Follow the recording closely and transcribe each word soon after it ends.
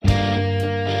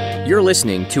You're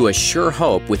listening to A Sure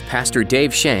Hope with Pastor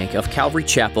Dave Shank of Calvary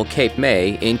Chapel, Cape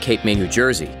May in Cape May, New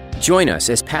Jersey. Join us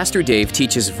as Pastor Dave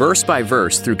teaches verse by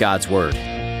verse through God's Word.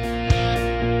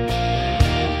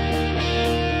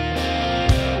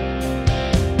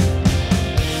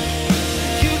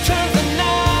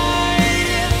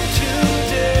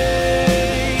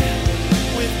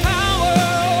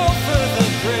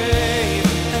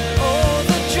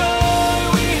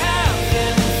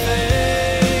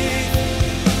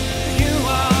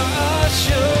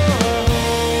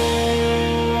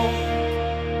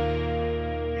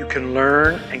 Can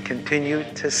learn and continue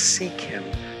to seek Him,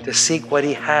 to seek what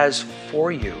He has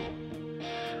for you.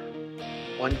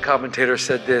 One commentator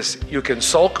said this: you can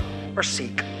sulk or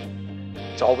seek.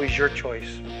 It's always your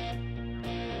choice.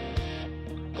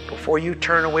 But before you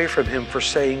turn away from Him for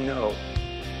saying no,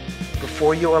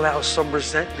 before you allow some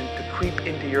resentment to creep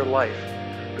into your life,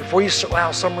 before you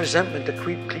allow some resentment to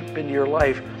creep into your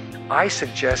life, I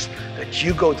suggest that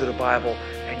you go to the Bible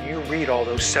and you read all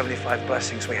those 75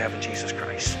 blessings we have in Jesus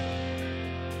Christ.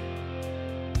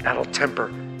 That'll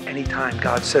temper any time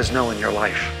God says no in your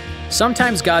life.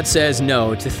 Sometimes God says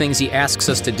no to things He asks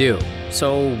us to do.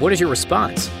 So what is your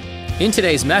response? In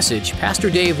today's message, Pastor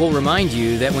Dave will remind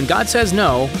you that when God says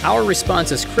no, our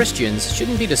response as Christians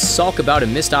shouldn't be to sulk about a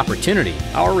missed opportunity.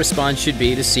 Our response should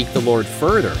be to seek the Lord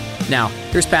further. Now,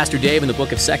 here's Pastor Dave in the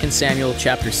book of 2 Samuel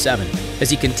chapter 7 as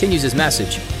he continues his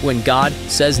message, When God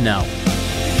Says No.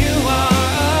 You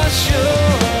are sure.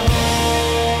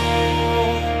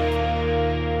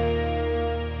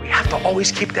 We have to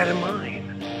always keep that in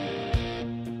mind.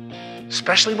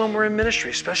 Especially when we're in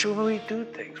ministry, especially when we do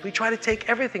things. We try to take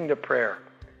everything to prayer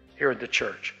here at the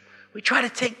church. We try to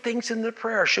take things into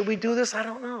prayer. Should we do this? I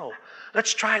don't know.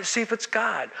 Let's try to see if it's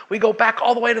God. We go back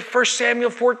all the way to 1 Samuel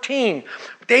 14.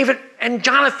 David and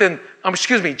Jonathan and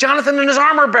his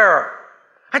armor bearer.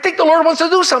 I think the Lord wants to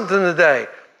do something today.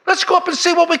 Let's go up and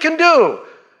see what we can do.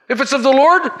 If it's of the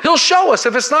Lord, He'll show us.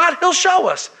 If it's not, He'll show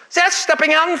us. See, that's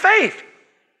stepping out in faith.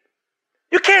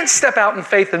 You can't step out in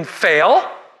faith and fail.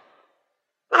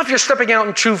 Not if you're stepping out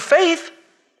in true faith.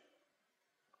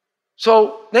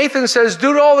 So Nathan says,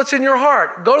 do all that's in your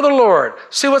heart. Go to the Lord.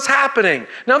 See what's happening.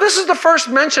 Now, this is the first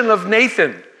mention of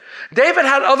Nathan. David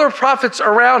had other prophets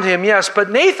around him, yes, but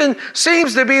Nathan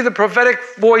seems to be the prophetic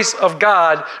voice of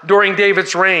God during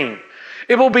David's reign.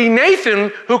 It will be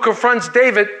Nathan who confronts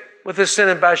David with his sin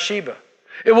in Bathsheba.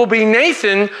 It will be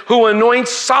Nathan who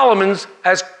anoints Solomon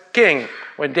as king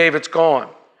when David's gone.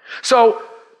 So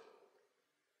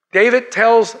David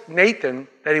tells Nathan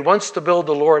that he wants to build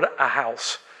the Lord a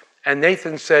house. And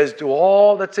Nathan says, do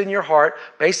all that's in your heart,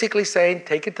 basically saying,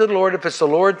 take it to the Lord. If it's the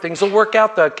Lord, things will work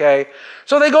out okay.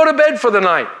 So they go to bed for the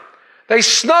night. They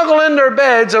snuggle in their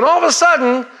beds, and all of a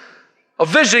sudden, a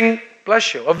vision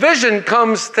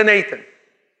comes to Nathan.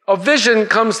 A vision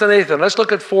comes to Nathan. Let's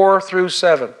look at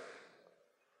 4-7.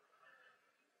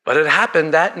 But it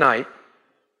happened that night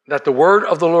that the word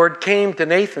of the Lord came to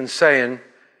Nathan, saying,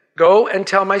 go and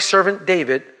tell my servant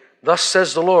David, thus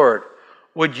says the Lord,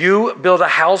 would you build a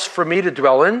house for me to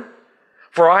dwell in?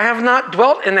 For I have not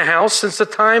dwelt in the house since the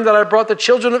time that I brought the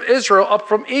children of Israel up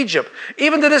from Egypt,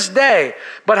 even to this day,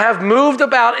 but have moved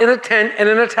about in a tent and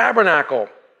in a tabernacle.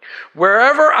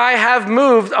 Wherever I have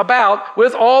moved about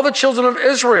with all the children of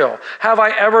Israel, have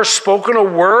I ever spoken a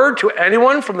word to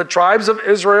anyone from the tribes of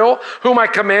Israel, whom I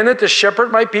commanded to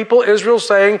shepherd my people Israel,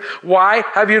 saying, why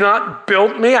have you not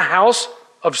built me a house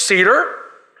of cedar?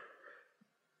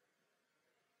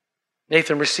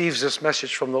 Nathan receives this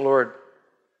message from the Lord.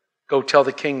 Go tell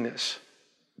the king this.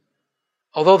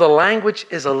 Although the language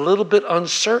is a little bit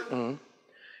uncertain,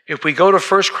 if we go to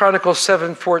 1 Chronicles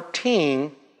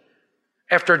 7:14,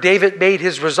 after David made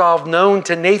his resolve known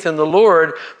to Nathan the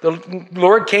Lord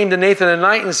came to Nathan at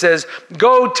night and says,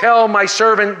 go tell my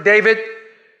servant David,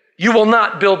 you will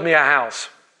not build me a house.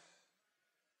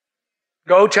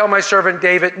 Go tell my servant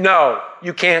David, no,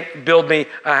 you can't build me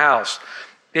a house.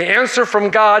 The answer from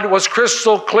God was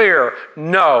crystal clear.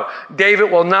 No,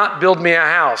 David will not build me a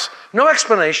house. No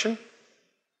explanation.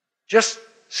 Just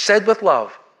said with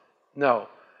love. No.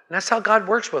 And that's how God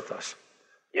works with us.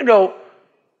 You know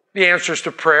the answers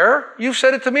to prayer. You've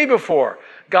said it to me before.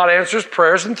 God answers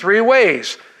prayers in 3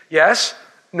 ways. Yes,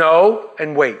 no,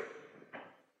 and wait.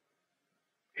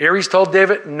 Here he's told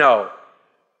David, no.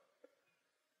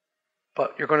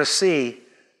 But you're going to see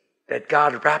that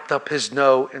God wrapped up his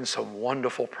no in some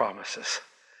wonderful promises.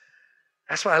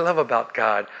 That's what I love about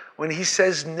God. When He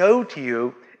says no to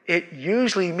you, it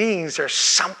usually means there's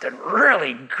something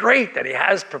really great that He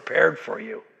has prepared for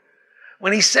you.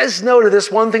 When He says no to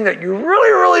this one thing that you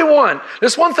really, really want,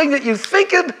 this one thing that you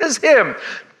think of as Him,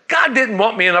 God didn't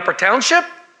want me in Upper Township.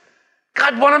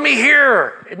 God wanted me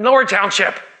here in Lower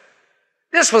Township.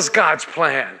 This was God's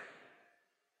plan.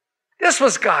 This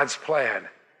was God's plan.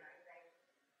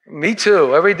 Me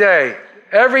too, every day.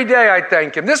 Every day I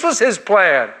thank him. This was his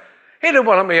plan. He didn't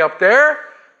want me up there.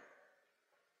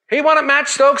 He wanted Matt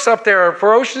Stokes up there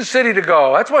for Ocean City to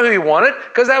go. That's what he wanted,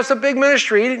 because that was a big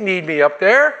ministry. He didn't need me up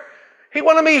there. He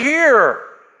wanted me here.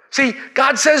 See,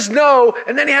 God says no,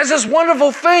 and then he has this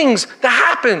wonderful things that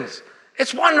happens.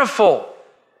 It's wonderful.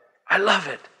 I love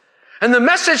it. And the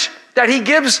message that he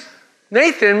gives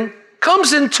Nathan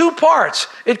comes in two parts.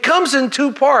 It comes in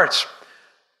two parts.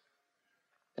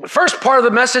 The first part of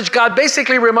the message, God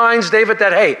basically reminds David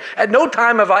that, hey, at no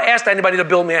time have I asked anybody to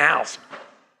build me a house.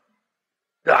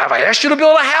 Have I asked you to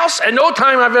build a house? At no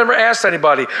time I've ever asked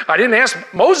anybody. I didn't ask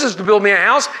Moses to build me a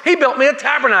house. He built me a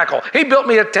tabernacle. He built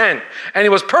me a tent. And he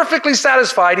was perfectly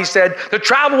satisfied, he said, to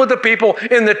travel with the people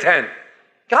in the tent.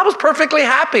 God was perfectly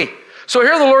happy. So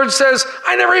here the Lord says,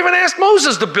 I never even asked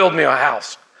Moses to build me a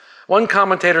house. One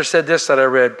commentator said this that I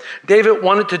read, David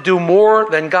wanted to do more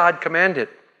than God commanded.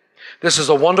 This is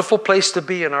a wonderful place to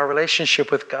be in our relationship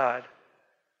with God.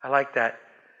 I like that.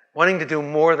 Wanting to do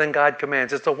more than God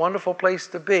commands. It's a wonderful place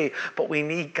to be, but we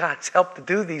need God's help to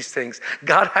do these things.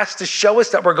 God has to show us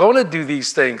that we're going to do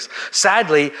these things.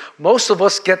 Sadly, most of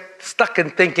us get stuck in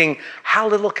thinking, how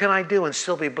little can I do and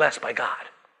still be blessed by God?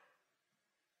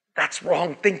 That's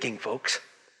wrong thinking, folks.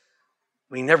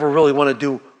 We never really want to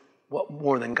do what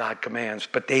more than God commands,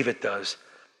 but David does.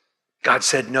 God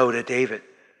said no to David.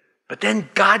 But then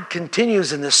God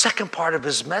continues in the second part of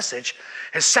his message.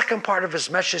 His second part of his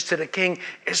message to the king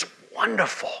is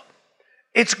wonderful.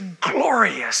 It's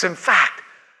glorious. In fact,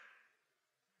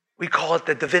 we call it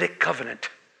the Davidic covenant.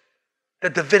 The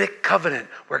Davidic covenant,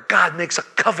 where God makes a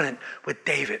covenant with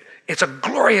David. It's a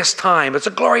glorious time. It's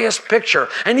a glorious picture.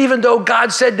 And even though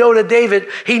God said no to David,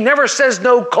 he never says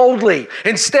no coldly.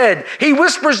 Instead, he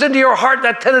whispers into your heart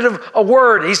that tentative a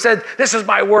word. He said, this is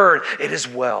my word. It is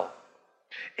well.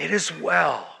 It is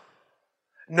well.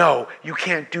 No, you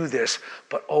can't do this,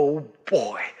 but oh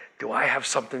boy, do I have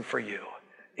something for you.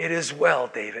 It is well,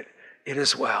 David. It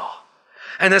is well.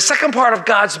 And the second part of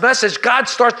God's message, God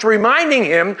starts reminding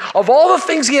him of all the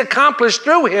things he accomplished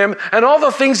through him and all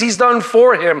the things he's done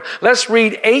for him. Let's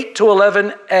read 8 to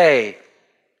 11a.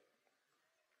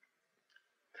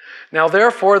 Now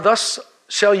therefore, thus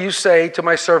shall you say to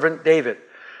my servant David,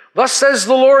 thus says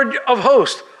the Lord of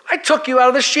hosts, I took you out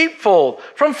of the sheepfold,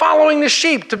 from following the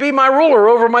sheep to be my ruler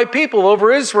over my people, over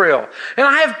Israel. And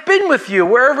I have been with you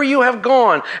wherever you have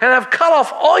gone, and have cut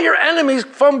off all your enemies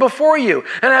from before you,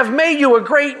 and have made you a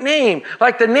great name,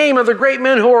 like the name of the great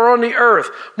men who are on the earth.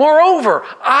 Moreover,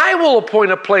 I will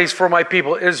appoint a place for my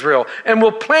people Israel, and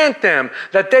will plant them,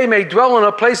 that they may dwell in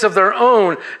a place of their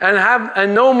own,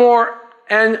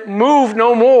 and move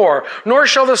no more, nor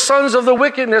shall the sons of the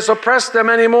wickedness oppress them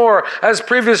any more as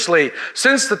previously,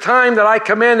 since the time that I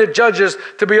commanded judges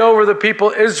to be over the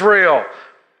people Israel,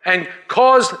 and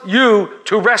caused you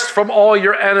to rest from all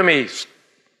your enemies.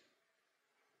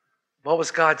 What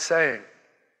was God saying?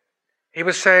 He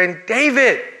was saying,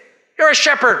 David, you're a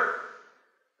shepherd.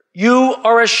 You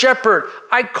are a shepherd.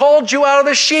 I called you out of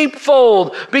the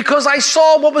sheepfold because I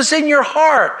saw what was in your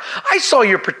heart. I saw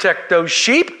you protect those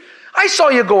sheep. I saw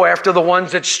you go after the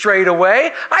ones that strayed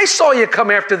away. I saw you come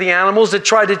after the animals that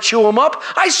tried to chew them up.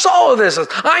 I saw this.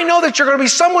 I know that you're going to be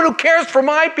someone who cares for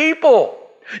my people.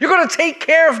 You're going to take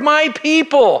care of my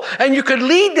people, and you could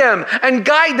lead them and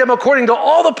guide them according to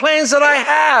all the plans that I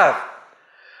have.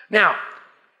 Now,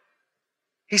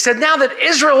 he said, now that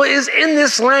Israel is in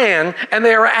this land and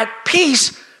they are at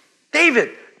peace,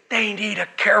 David, they need a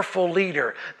careful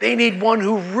leader. They need one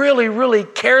who really, really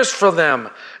cares for them,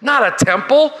 not a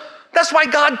temple. That's why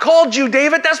God called you,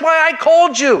 David. That's why I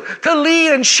called you, to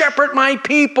lead and shepherd my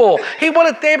people. He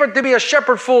wanted David to be a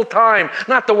shepherd full time,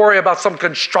 not to worry about some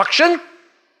construction.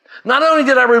 Not only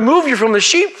did I remove you from the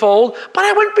sheepfold, but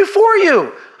I went before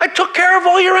you. I took care of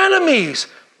all your enemies.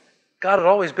 God had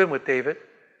always been with David.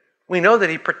 We know that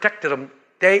he protected him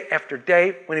day after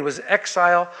day when he was in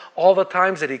exile, all the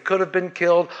times that he could have been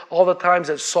killed, all the times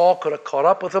that Saul could have caught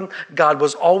up with him. God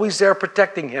was always there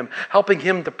protecting him, helping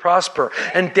him to prosper.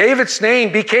 And David's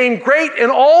name became great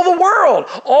in all the world.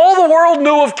 All the world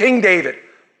knew of King David.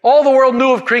 All the world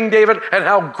knew of King David and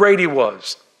how great he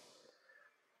was.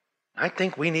 I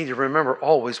think we need to remember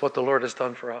always what the Lord has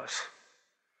done for us.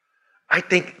 I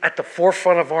think at the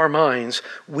forefront of our minds,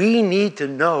 we need to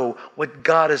know what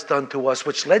God has done to us,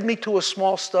 which led me to a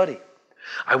small study.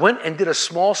 I went and did a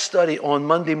small study on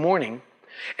Monday morning,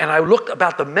 and I looked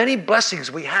about the many blessings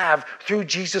we have through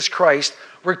Jesus Christ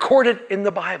recorded in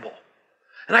the Bible.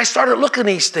 And I started looking at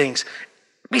these things.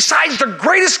 Besides the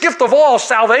greatest gift of all,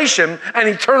 salvation and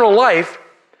eternal life,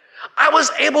 I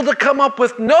was able to come up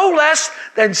with no less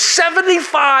than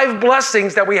 75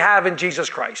 blessings that we have in Jesus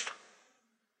Christ.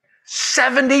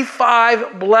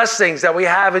 75 blessings that we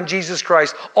have in Jesus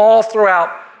Christ all throughout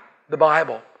the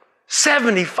Bible.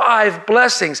 75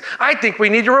 blessings. I think we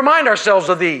need to remind ourselves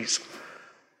of these.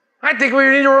 I think we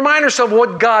need to remind ourselves of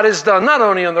what God has done, not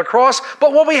only on the cross,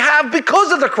 but what we have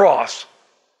because of the cross.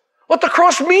 What the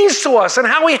cross means to us and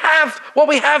how we have what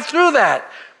we have through that.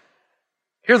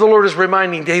 Here the Lord is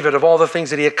reminding David of all the things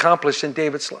that he accomplished in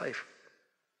David's life.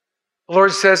 The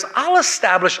Lord says, I'll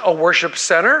establish a worship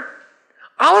center.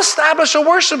 I'll establish a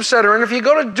worship center. And if you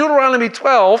go to Deuteronomy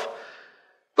 12,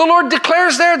 the Lord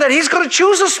declares there that he's going to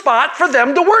choose a spot for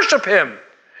them to worship him.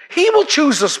 He will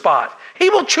choose a spot. He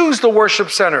will choose the worship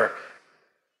center.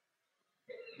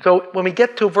 So when we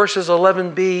get to verses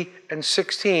 11b and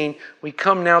 16, we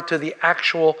come now to the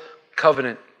actual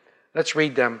covenant. Let's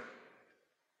read them.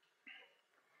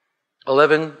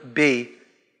 11b.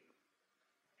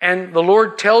 And the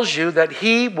Lord tells you that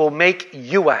he will make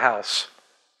you a house.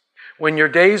 When your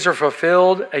days are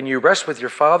fulfilled and you rest with your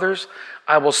fathers,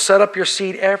 I will set up your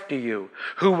seed after you,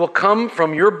 who will come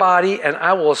from your body, and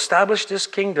I will establish this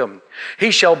kingdom. He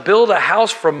shall build a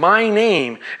house for my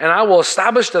name, and I will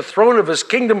establish the throne of his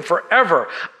kingdom forever.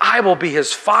 I will be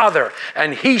his father,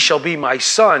 and he shall be my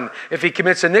son. If he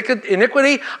commits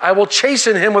iniquity, I will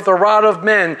chasten him with the rod of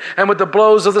men and with the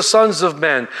blows of the sons of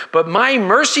men. But my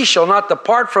mercy shall not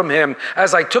depart from him,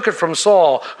 as I took it from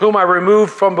Saul, whom I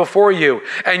removed from before you.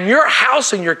 And your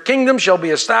house and your kingdom shall be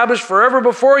established forever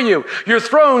before you. Your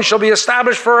throne shall be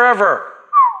established forever.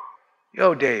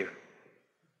 Yo, Dave.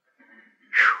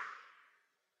 Whew.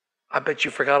 I bet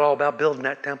you forgot all about building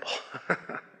that temple.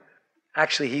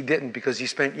 Actually, he didn't, because he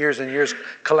spent years and years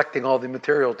collecting all the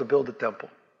material to build the temple.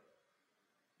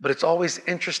 But it's always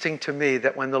interesting to me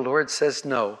that when the Lord says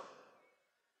no,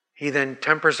 he then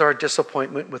tempers our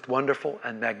disappointment with wonderful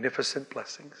and magnificent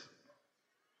blessings.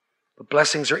 The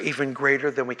blessings are even greater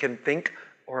than we can think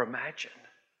or imagine.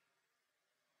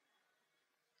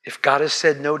 If God has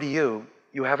said no to you,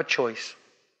 you have a choice.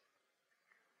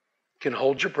 You can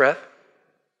hold your breath,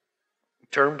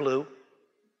 turn blue,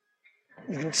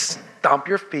 you can stomp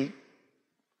your feet,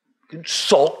 you can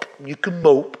sulk, you can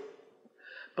mope.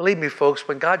 Believe me, folks,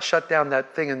 when God shut down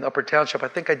that thing in Upper Township, I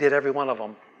think I did every one of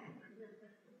them.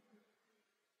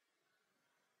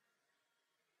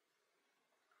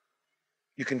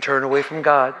 You can turn away from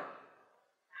God,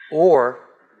 or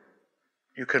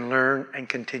you can learn and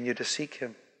continue to seek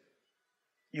him.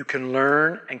 You can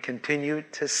learn and continue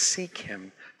to seek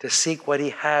him, to seek what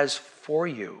he has for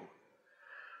you.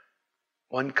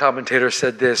 One commentator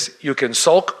said this: you can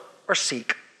sulk or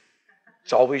seek.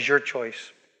 It's always your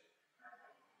choice.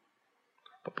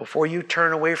 But before you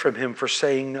turn away from him for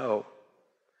saying no,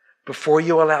 before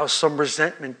you allow some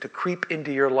resentment to creep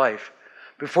into your life,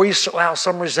 before you allow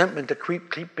some resentment to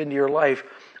creep into your life,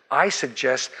 I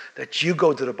suggest that you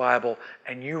go to the Bible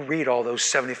and you read all those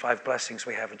 75 blessings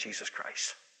we have in Jesus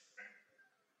Christ.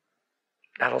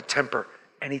 That'll temper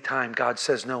any time God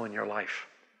says no in your life.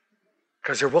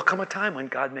 Because there will come a time when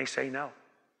God may say no.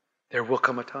 There will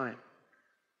come a time.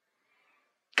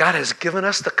 God has given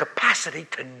us the capacity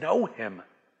to know him.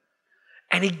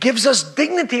 And he gives us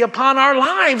dignity upon our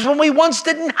lives when we once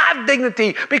didn't have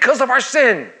dignity because of our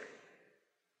sin.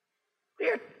 We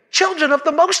are children of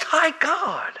the Most High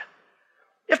God.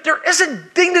 If there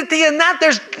isn't dignity in that,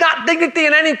 there's not dignity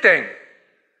in anything.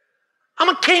 I'm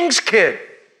a king's kid.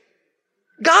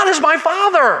 God is my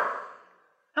father.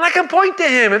 And I can point to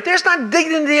him. If there's not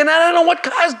dignity in that, I don't know what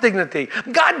has dignity.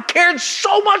 God cared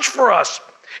so much for us.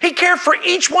 He cared for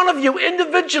each one of you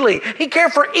individually. He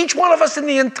cared for each one of us in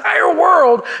the entire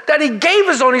world, that he gave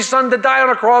his only son to die on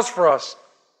a cross for us.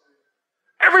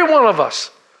 Every one of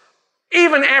us.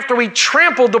 Even after we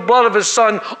trampled the blood of his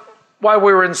son while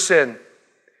we were in sin.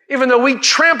 Even though we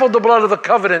trampled the blood of the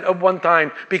covenant at one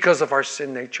time because of our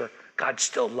sin nature, God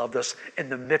still loved us in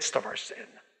the midst of our sin.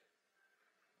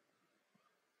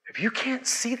 If you can't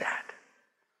see that,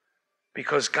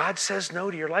 because God says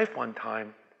no to your life one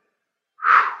time,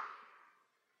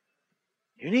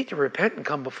 you need to repent and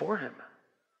come before him.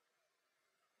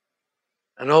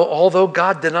 And although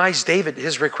God denies David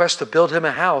his request to build him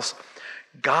a house,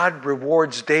 God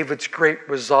rewards David's great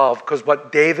resolve, because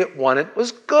what David wanted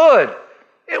was good.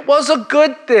 It was a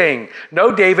good thing.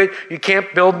 No, David, you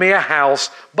can't build me a house,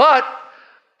 but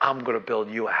I'm going to build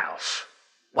you a house.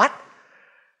 What?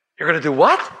 You're going to do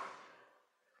what?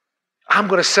 I'm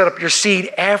going to set up your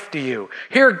seed after you.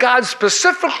 Here, God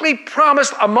specifically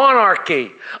promised a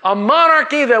monarchy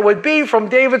that would be from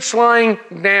David's line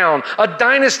down, a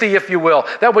dynasty, if you will,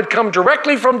 that would come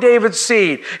directly from David's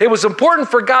seed. It was important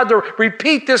for God to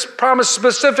repeat this promise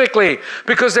specifically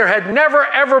because there had never,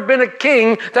 ever been a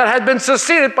king that had been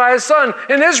succeeded by a son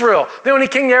in Israel. The only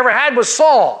king they ever had was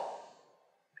Saul,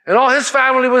 and all his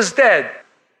family was dead.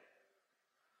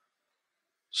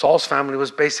 Saul's family was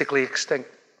basically extinct.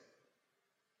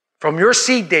 From your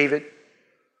seed, David,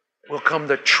 will come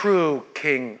the true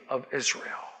king of Israel.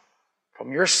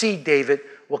 From your seed, David,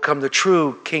 will come the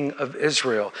true king of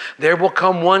Israel. There will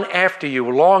come one after you,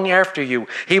 long after you.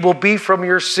 He will be from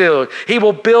your seed. He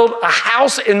will build a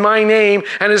house in my name,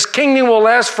 and his kingdom will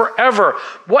last forever.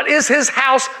 What is his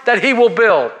house that he will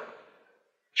build?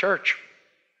 Church.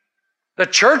 The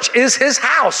church is his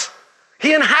house.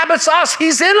 He inhabits us.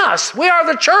 He's in us. We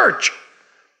are the church.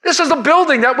 This is the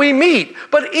building that we meet,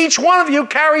 but each one of you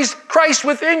carries Christ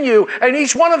within you, and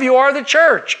each one of you are the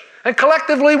church. And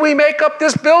collectively we make up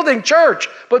this building, church.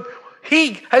 But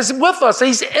he is with us.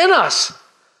 He's in us.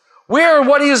 We are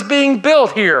what he is being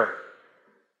built here.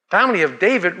 Family of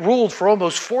David ruled for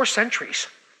almost 4 centuries.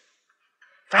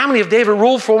 Family of David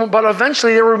ruled for, but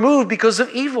eventually they were removed because of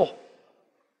evil.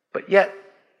 But yet,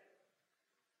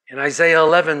 in Isaiah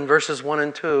 11, verses 1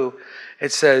 and 2,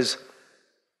 it says,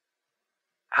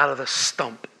 out of the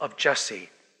stump of Jesse,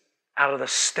 out of the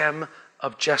stem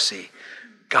of Jesse,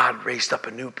 God raised up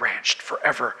a new branch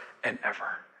forever and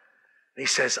ever. And he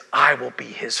says, I will be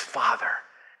his father,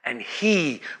 and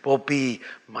he will be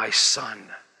my son.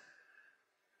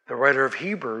 The writer of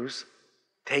Hebrews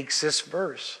takes this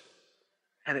verse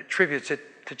and attributes it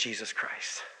to Jesus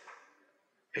Christ.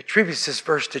 It attributes this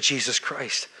verse to Jesus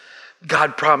Christ.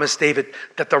 God promised David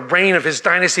that the reign of his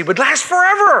dynasty would last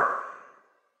forever.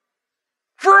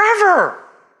 Forever.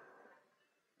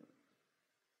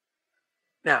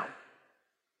 Now,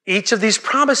 each of these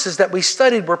promises that we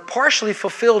studied were partially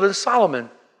fulfilled in Solomon.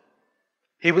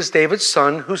 He was David's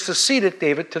son who succeeded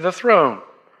David to the throne.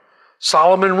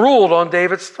 Solomon ruled on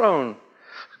David's throne.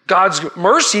 God's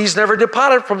mercies never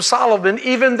departed from Solomon,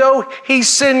 even though he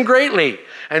sinned greatly.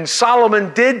 And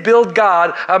Solomon did build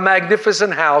God a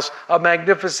magnificent house, a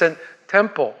magnificent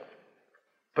temple.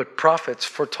 But prophets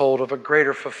foretold of a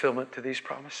greater fulfillment to these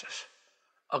promises.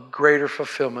 A greater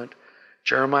fulfillment.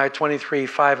 Jeremiah 23,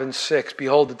 5 and 6.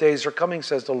 Behold, the days are coming,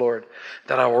 says the Lord,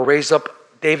 that I will raise up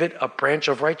David a branch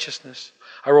of righteousness.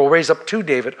 I will raise up to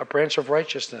David a branch of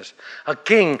righteousness. A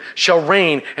king shall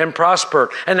reign and prosper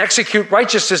and execute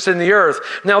righteousness in the earth.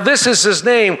 Now this is his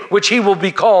name, which he will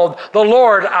be called the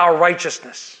Lord our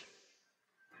righteousness.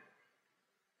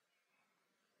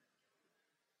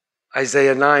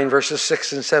 Isaiah 9, verses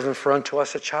 6 and 7, for unto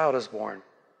us a child is born,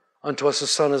 unto us a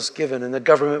son is given, and the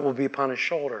government will be upon his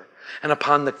shoulder, and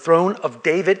upon the throne of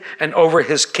David, and over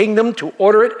his kingdom to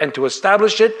order it and to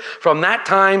establish it from that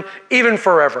time, even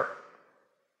forever.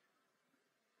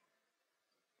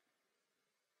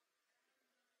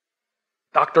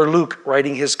 Dr. Luke,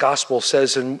 writing his gospel,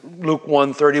 says in Luke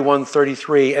 1, 31,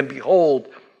 33, and behold,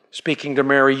 speaking to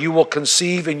Mary, you will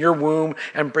conceive in your womb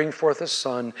and bring forth a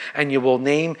son, and you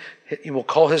will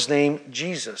call his name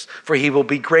Jesus, for he will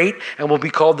be great and will be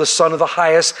called the Son of the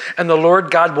Highest, and the Lord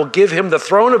God will give him the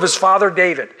throne of his father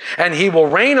David, and he will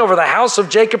reign over the house of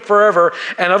Jacob forever,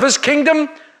 and of his kingdom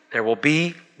there will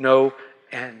be no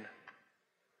end.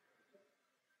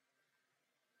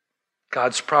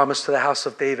 God's promise to the house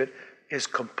of David is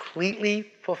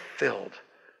completely fulfilled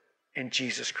in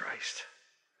Jesus Christ.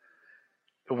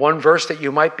 The one verse that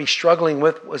you might be struggling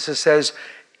with was it says,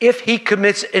 if he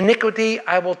commits iniquity,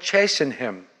 I will chasten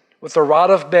him with the rod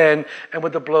of men and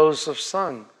with the blows of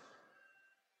sun.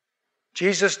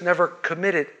 Jesus never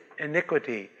committed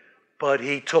iniquity, but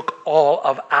he took all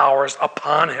of ours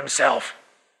upon himself.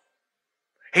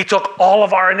 He took all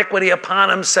of our iniquity upon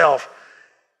himself.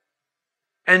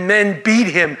 And men beat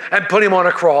him and put him on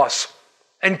a cross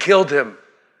and killed him.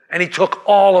 And he took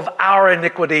all of our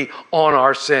iniquity on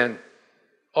our sin.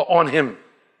 On him.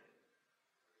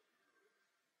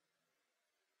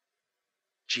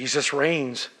 Jesus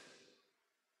reigns.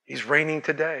 He's reigning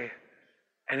today.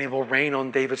 And he will reign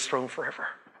on David's throne forever.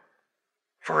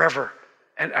 Forever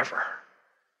and ever.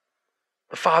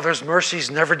 The Father's mercies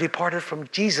never departed from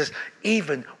Jesus,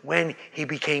 even when he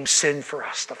became sin for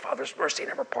us. The Father's mercy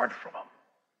never parted from him.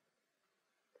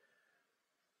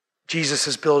 Jesus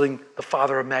is building the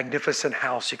Father a magnificent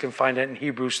house. You can find that in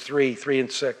Hebrews 3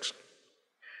 and 6.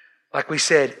 Like we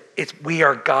said, we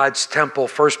are God's temple,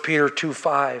 1 Peter 2,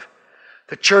 5.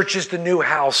 The church is the new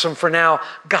house, and for now,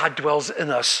 God dwells in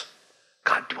us.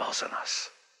 God dwells in us.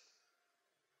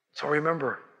 So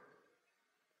remember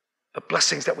the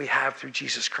blessings that we have through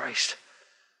Jesus Christ.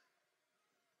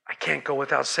 I can't go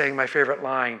without saying my favorite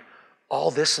line, all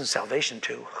this and salvation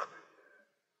too.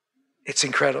 It's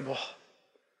incredible.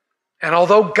 And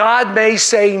although God may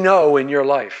say no in your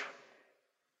life,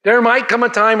 there might come a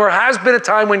time or has been a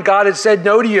time when God has said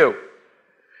no to you.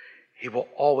 He will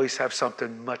always have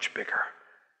something much bigger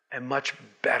and much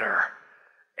better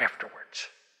afterwards.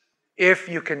 If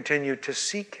you continue to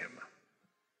seek him,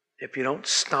 if you don't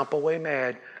stomp away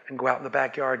mad and go out in the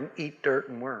backyard and eat dirt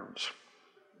and worms,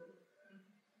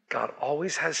 God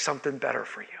always has something better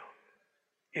for you.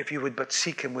 If you would but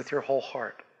seek him with your whole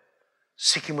heart,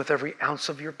 seek him with every ounce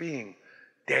of your being,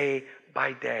 day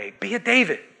by day. Be a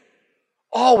David.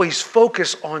 Always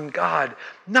focus on God,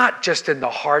 not just in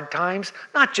the hard times,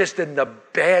 not just in the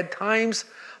bad times,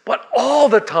 but all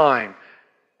the time.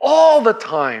 All the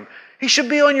time. He should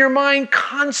be on your mind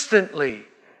constantly.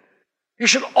 You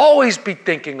should always be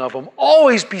thinking of him,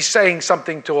 always be saying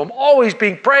something to him, always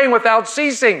be praying without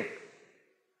ceasing,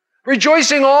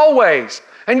 rejoicing always,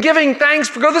 and giving thanks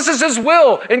for God. This is his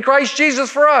will in Christ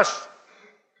Jesus for us.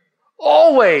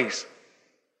 Always.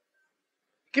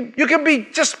 You can be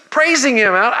just praising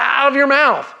him out of your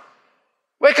mouth.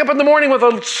 Wake up in the morning with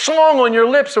a song on your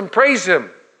lips and praise him.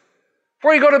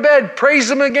 Before you go to bed, praise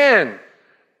him again.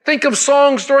 Think of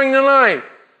songs during the night.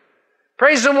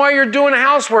 Praise him while you're doing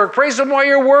housework. Praise him while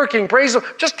you're working. Praise him.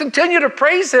 Just continue to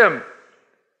praise him.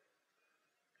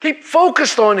 Keep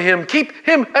focused on him. Keep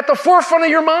him at the forefront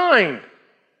of your mind.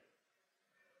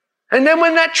 And then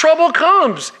when that trouble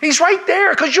comes, he's right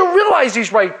there because you'll realize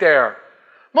he's right there.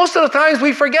 Most of the times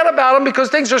we forget about him because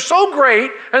things are so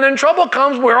great, and then trouble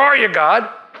comes. Where are you, God?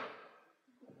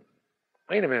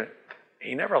 Wait a minute.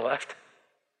 He never left.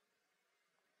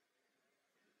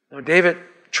 Now, David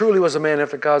truly was a man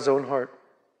after God's own heart.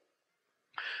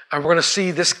 And we're going to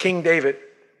see this King David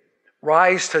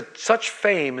rise to such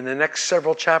fame in the next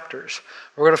several chapters.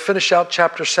 We're going to finish out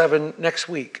chapter 7 next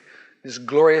week. This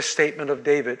glorious statement of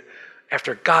David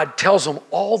after God tells him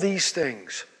all these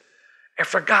things.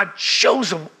 After God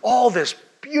shows him all this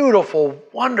beautiful,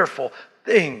 wonderful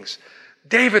things,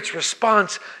 David's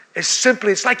response is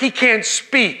simply, it's like he can't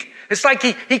speak. It's like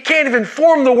he can't even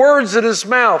form the words in his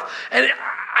mouth. And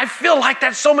I feel like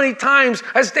that so many times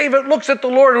as David looks at the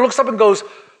Lord and looks up and goes,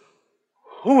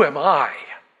 who am I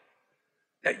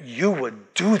that you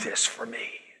would do this for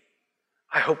me?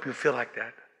 I hope you feel like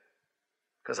that,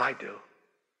 because I do.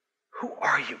 Who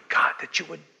are you, God, that you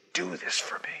would do this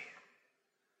for me?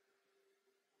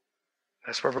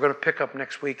 That's where we're going to pick up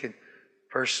next week in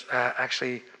verse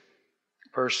 18.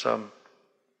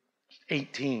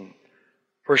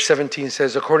 Verse 17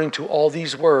 says, according to all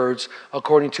these words,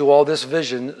 according to all this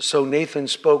vision, so Nathan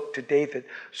spoke to David.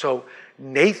 So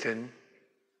Nathan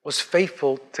was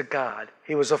faithful to God.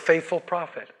 He was a faithful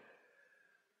prophet.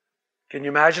 Can you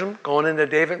imagine him going into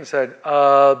David and said,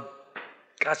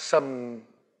 got some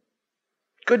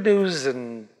good news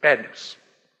and bad news.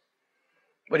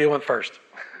 What do you want first?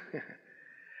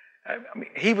 I mean,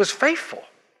 he was faithful.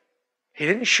 He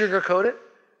didn't sugarcoat it.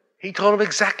 He told him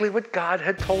exactly what God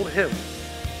had told him.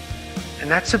 And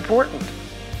that's important.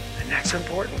 And that's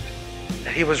important.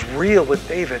 That he was real with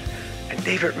David. And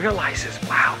David realizes,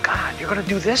 wow, God, you're going to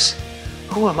do this?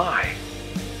 Who am I?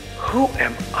 Who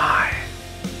am I?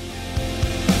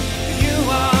 You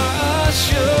are a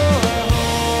sure.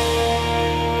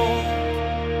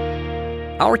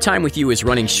 Our time with you is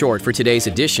running short for today's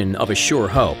edition of A Sure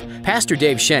Hope. Pastor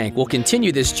Dave Shank will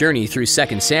continue this journey through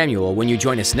 2 Samuel when you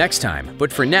join us next time.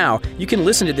 But for now, you can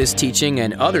listen to this teaching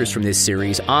and others from this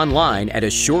series online at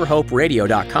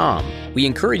ASureHopeRadio.com. We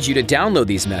encourage you to download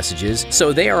these messages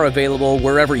so they are available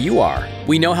wherever you are.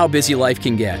 We know how busy life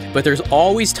can get, but there's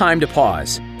always time to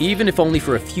pause, even if only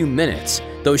for a few minutes.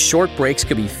 Those short breaks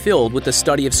could be filled with the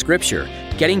study of Scripture,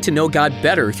 getting to know God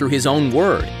better through His own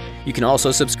Word. You can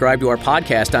also subscribe to our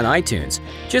podcast on iTunes.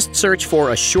 Just search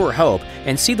for A Sure Hope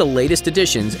and see the latest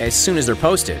editions as soon as they're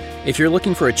posted. If you're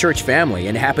looking for a church family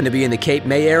and happen to be in the Cape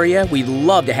May area, we'd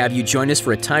love to have you join us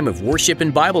for a time of worship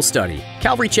and Bible study.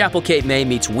 Calvary Chapel Cape May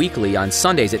meets weekly on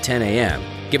Sundays at 10 a.m.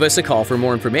 Give us a call for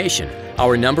more information.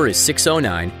 Our number is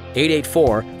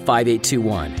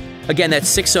 609-884-5821. Again, that's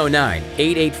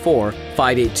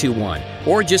 609-884-5821.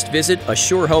 Or just visit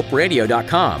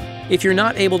ASureHopeRadio.com. If you're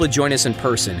not able to join us in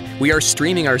person, we are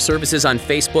streaming our services on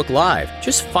Facebook Live.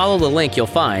 Just follow the link you'll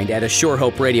find at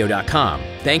ASureHopeRadio.com.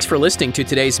 Thanks for listening to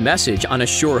today's message on A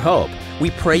Sure Hope.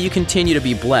 We pray you continue to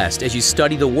be blessed as you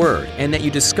study the Word and that you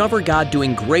discover God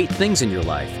doing great things in your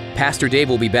life. Pastor Dave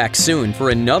will be back soon for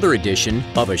another edition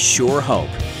of A Sure Hope.